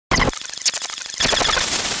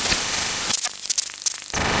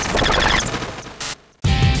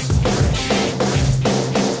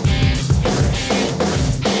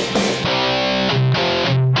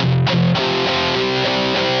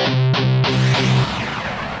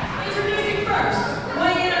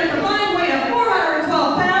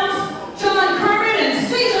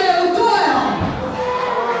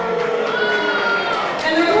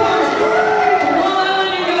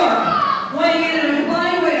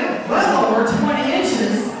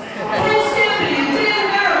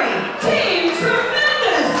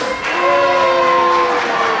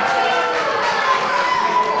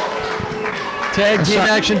tag team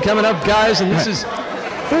action coming up, guys, and this is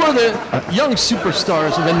for the young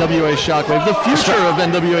superstars of NWA Shockwave, the future of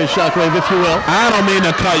NWA Shockwave, if you will. I don't mean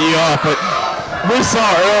to cut you off, but we saw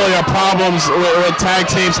earlier problems with tag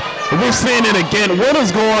teams. We're seeing it again. What is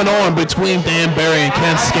going on between Dan Barry and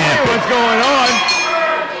Ken Scampi? What's going on?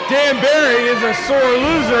 Dan Barry is a sore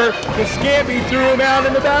loser because Scampi threw him out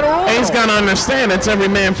in the battle royal. He's got to understand it's every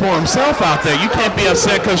man for himself out there. You can't be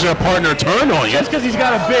upset because your partner turned on you. Just because he's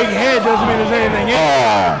got a big head doesn't mean there's anything in it.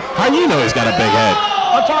 Oh, how do you know he's got a big head?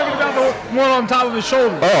 I'm talking about the one on top of his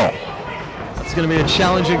shoulder. Oh. It's going to be a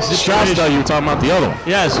challenging situation. Strauss, though, you were talking about the other one.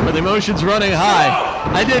 Yes, with emotions running high.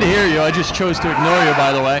 I did hear you. I just chose to ignore you,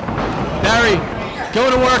 by the way. Barry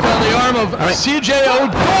going to work on the arm of C.J.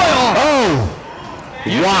 O'Doyle. Oh.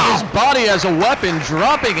 Using his body as a weapon,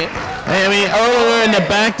 dropping it. Hey, I mean, earlier in the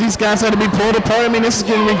back, these guys had to be pulled apart. I mean, this is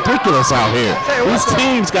getting ridiculous out here. These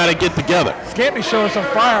teams got to get together. Scampi showing some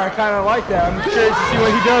fire. I kind of like that. I'm curious to see what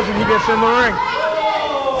he does when he gets in the ring.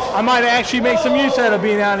 I might actually make some use out of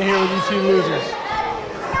being out of here with these two losers.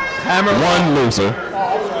 Hammer. One loser.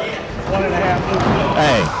 1.5 losers.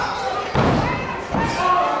 Hey.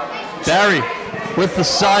 Barry with the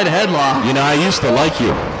side headlock. You know, I used to like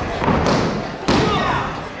you.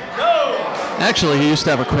 Actually, he used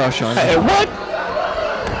to have a crush on you. Hey, what?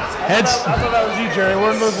 I thought that was you, Jerry.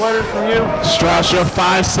 Weren't those letters from you? Strauss, you're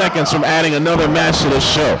 5 seconds from adding another match to this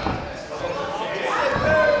show.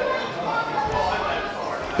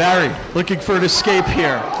 Barry looking for an escape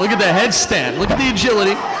here. Look at the headstand. Look at the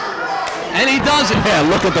agility. And he does it. Yeah,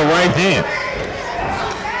 look at the right hand.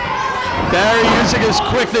 Barry using his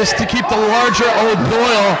quickness to keep the larger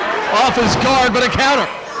O'Doyle off his guard, but a counter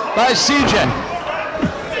by CJ.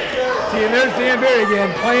 See, and there's Dan Barry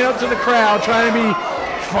again, playing up to the crowd, trying to be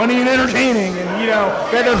funny and entertaining, and you know,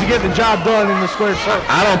 that doesn't get the job done in the square circle.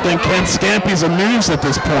 I don't think Ken Scampi's amused at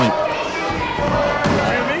this point.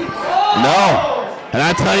 No. And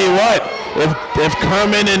I tell you what, if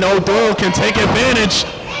Kermon and O'Doyle can take advantage,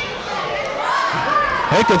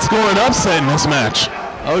 they could score an upset in this match.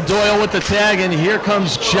 O'Doyle with the tag, and here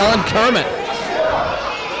comes John Kermon.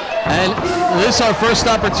 And this is our first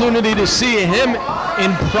opportunity to see him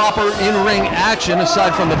in proper in-ring action,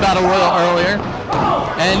 aside from the Battle Royal earlier.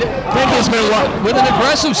 And he's been with an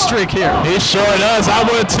aggressive streak here. He sure does. I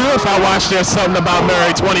would too if I watched There's Something About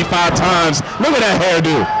Mary 25 times. Look at that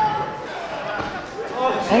hairdo.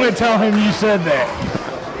 I'm going to tell him you said that.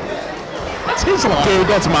 That's his line. Dude,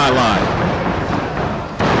 that's my line.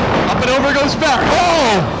 Up and over goes Barry.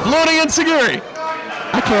 Oh! Floating enziguri.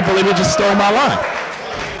 I can't believe he just stole my line.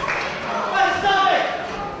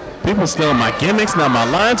 People stealing my gimmicks, not my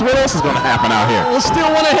lines. What else is going to happen out here? We'll steal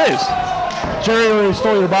one of his. Jerry already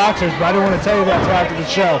stole your boxers, but I didn't want to tell you that until after the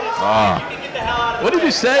show. What did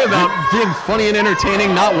you say about being funny and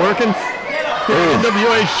entertaining not working?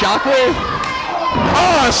 NWA Shockwave?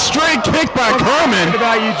 Oh, a straight kick by Kermon. What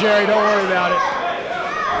about you, Jerry? Don't worry about it.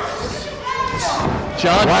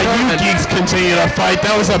 John While Kermon. you geeks continue to fight,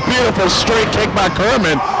 that was a beautiful straight kick by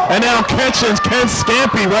Kermon. And now catching Ken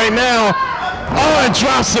Scampi right now. Oh, and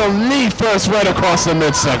drops a knee first right across the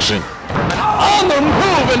midsection. On the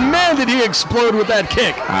move, and man, did he explode with that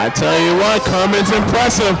kick. I tell you what, Kermon's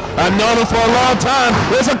impressive. I've known him for a long time.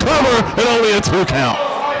 There's a cover and only a 2 count.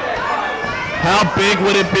 How big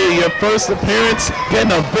would it be? Your first appearance,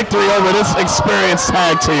 getting a victory over this experienced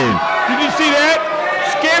tag team. Did you see that?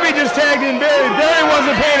 Scampi just tagged in Barry. Barry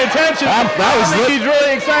wasn't paying attention. I think he's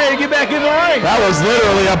really excited to get back in the ring. That was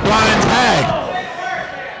literally a blind tag.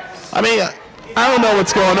 I mean, I don't know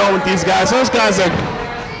what's going on with these guys. Those guys are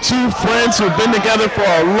two friends who've been together for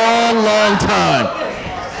a long, long time.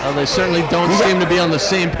 Well, they certainly don't seem to be on the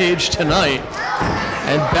same page tonight.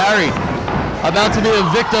 And Barry about to be a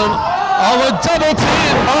victim of a double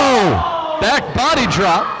team. Oh, back body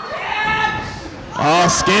drop. Oh,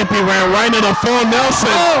 Scampi ran right into full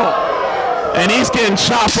Nelson. Oh. And he's getting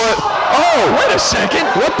chopped. Oh, Wait a second.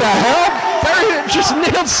 what the hell? Barry just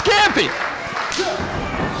nailed Scampi.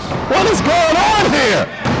 What is going on here?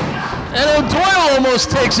 And O'Doyle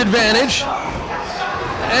almost takes advantage.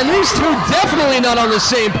 And these two definitely not on the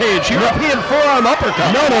same page. European forearm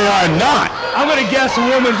uppercut. No, they are not. I'm going to guess a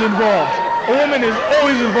woman's involved. A woman is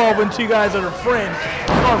always involved when two guys that are friends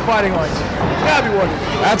start fighting like this. It's got to be one.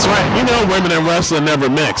 That's right. You know women and wrestling never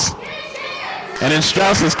mix. And in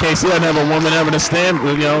Strauss's case, he doesn't have a woman ever to stand.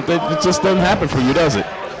 You know, it just doesn't happen for you, does it?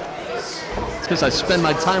 It's because I spend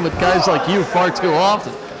my time with guys like you far too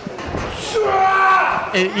often.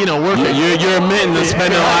 And, you know, working. You're admitting to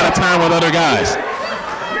spending a lot of time with other guys.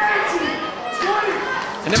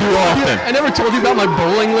 Too often. I never told you about my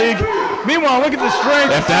bowling league. Meanwhile, look at the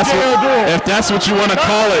strength If that's, if that's what you want to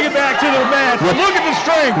call it. Get back to the match. Look at the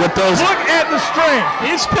strength. Look at the strength.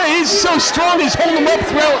 He's so strong, he's holding him up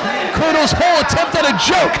throughout Colonel's whole attempt at a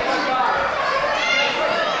joke.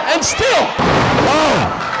 And still. Oh,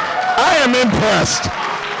 I am impressed.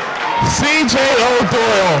 C.J.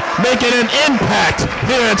 O'Doyle making an impact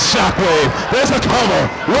here at Shockwave. There's a cover.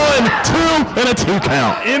 1, 2, and a 2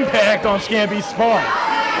 count. Impact on Scampi's spine.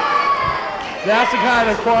 That's the kind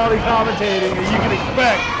of quality commentating that you can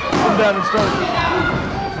expect from Devin Stokes.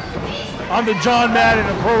 I'm the John Madden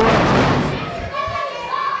of pro wrestling.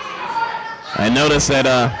 I noticed that,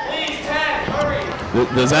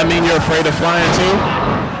 does that mean you're afraid of flying too?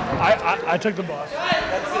 I took the bus.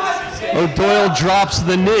 O'Doyle drops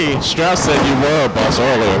the knee. Strauss said you were a bus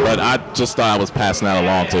earlier, but I just thought I was passing that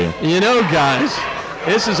along to you. You know, guys,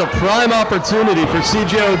 this is a prime opportunity for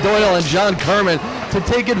C.J. O'Doyle and John Kermon to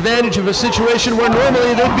take advantage of a situation where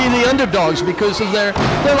normally they'd be the underdogs because of their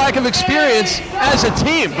lack of experience as a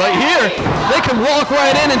team. But here, they can walk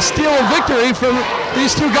right in and steal a victory from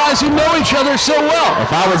these two guys who know each other so well.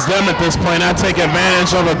 If I was them at this point, I'd take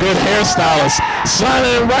advantage of a good hairstylist.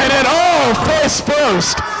 Sliding right in. Oh, face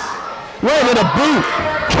first. Right in a boot.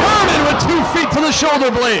 Kermon with 2 feet to the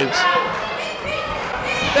shoulder blades.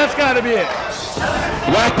 That's got to be it.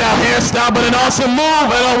 Whacked out hairstyle, but an awesome move,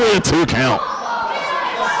 and only a 2 count.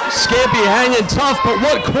 Scampi hanging tough, but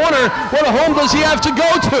what corner, what home does he have to go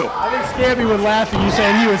to? I think Scampi would laugh at you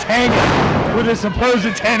saying he was hanging with his supposed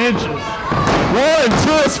 10 inches. 1,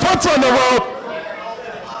 2, his foot's on the rope.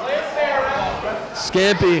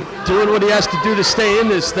 Scampi doing what he has to do to stay in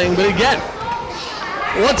this thing, but again,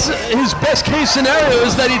 what's his best case scenario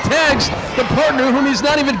is that he tags the partner whom he's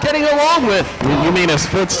not even getting along with. You mean his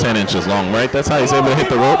foot's 10 inches long, right? That's how he's able to hit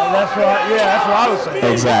the rope? That's what I was saying.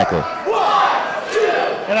 Exactly.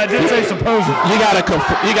 And I did say supposedly. You gotta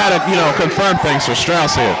confirm things for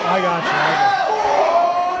Strauss here. I got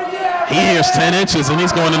you. He hears 10 inches and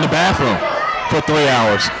he's going in the bathroom for 3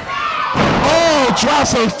 hours. Oh,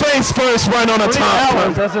 drops him face first right on the 3 top.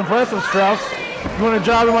 hours. That's impressive, Strauss. You want a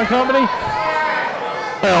job in my company?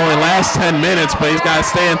 Well, only last 10 minutes, but he's got to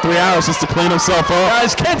stay in 3 hours just to clean himself up.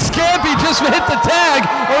 Guys, Ken Scampi just hit the tag,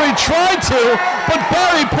 or he tried to, but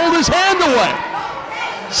Barry pulled his hand away.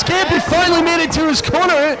 Scampi finally made it to his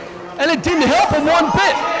corner, and it didn't help him one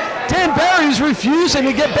bit. Dan Barry's refusing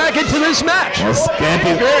to get back into this match. Well,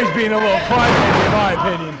 Scampi, Barry's being a little crybaby, in my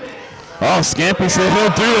opinion. oh, Scampi said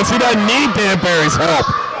he'll do this. He doesn't need Dan Barry's help.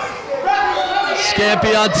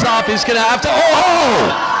 Scampi on top, he's gonna have to,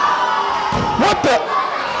 Oh! What the?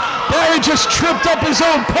 Barry just tripped up his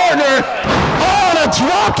own partner. Oh, and a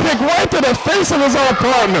drop kick right to the face of his own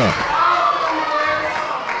partner.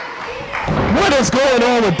 What is going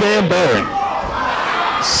on with Dan Barry?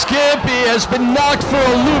 Scampi has been knocked for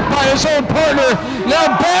a loop by his own partner.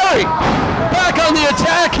 Now Barry, back on the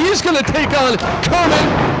attack. He's going to take on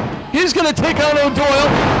Kermon. He's going to take on O'Doyle.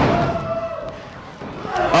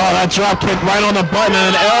 Oh, that drop kick right on the button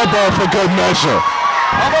and an elbow for good measure.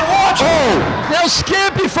 Oh, now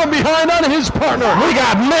Scampi from behind on his partner. We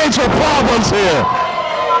got major problems here.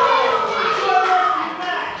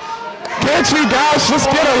 Can't you guys just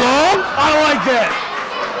get along? I don't like that.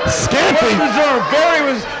 Scampi. Barry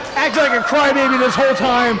was acting like a crybaby this whole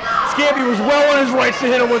time. Scampi was well on his rights to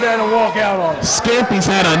hit him with that and walk out on him. Scampi's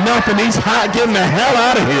had enough and he's hot getting the hell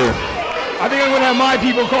out of here. I think I'm going to have my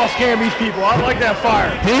people call Scampi's people. I like that fire.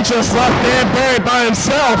 He just left Dan Barry by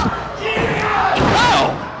himself.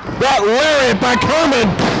 Oh! That lariat by Kermon.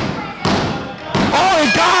 Oh, he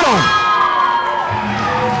got him.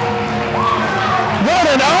 What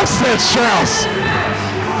an upset, Strauss.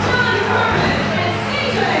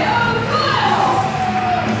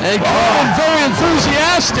 And Kermon very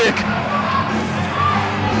enthusiastic.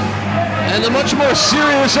 And the much more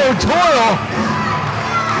serious O'Doyle.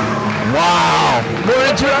 Wow. We're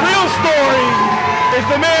into the real story. It's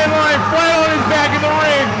the man lying flat on his back in the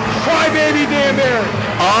ring. Crybaby Dan Barry.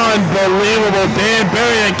 Unbelievable. Dan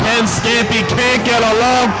Barry and Ken Scampi can't get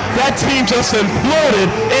along. That team just imploded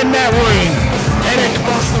in that ring. And it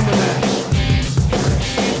cost them the